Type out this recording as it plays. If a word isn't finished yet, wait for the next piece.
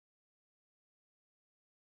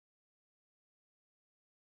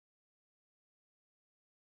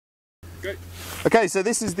Great. Okay, so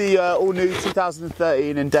this is the all new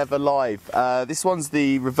 2013 Endeavour Live. This one's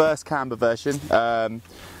the reverse camber version,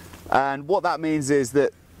 and what that means is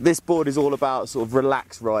that this board is all about sort of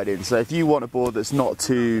relaxed riding. So if you want a board that's not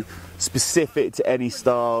too specific to any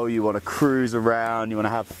style, you want to cruise around, you want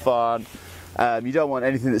to have fun, you don't want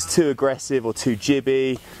anything that's too aggressive or too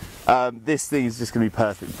jibby, this thing is just going to be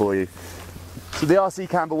perfect for you. So the RC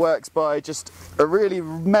camber works by just a really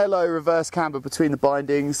mellow reverse camber between the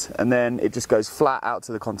bindings, and then it just goes flat out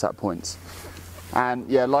to the contact points. And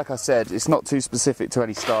yeah, like I said, it's not too specific to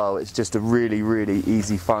any style, it's just a really, really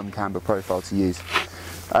easy, fun camber profile to use.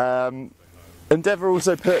 Endeavour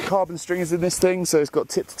also put carbon stringers in this thing, so it's got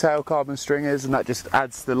tip to tail carbon stringers, and that just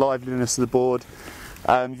adds to the liveliness of the board.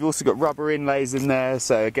 You've also got rubber inlays in there,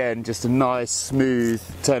 so again, just a nice, smooth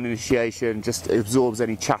turn initiation, just absorbs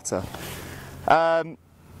any chatter.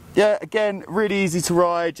 Yeah, again, really easy to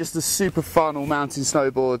ride, just a super fun all-mountain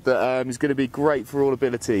snowboard that is going to be great for all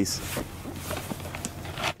abilities.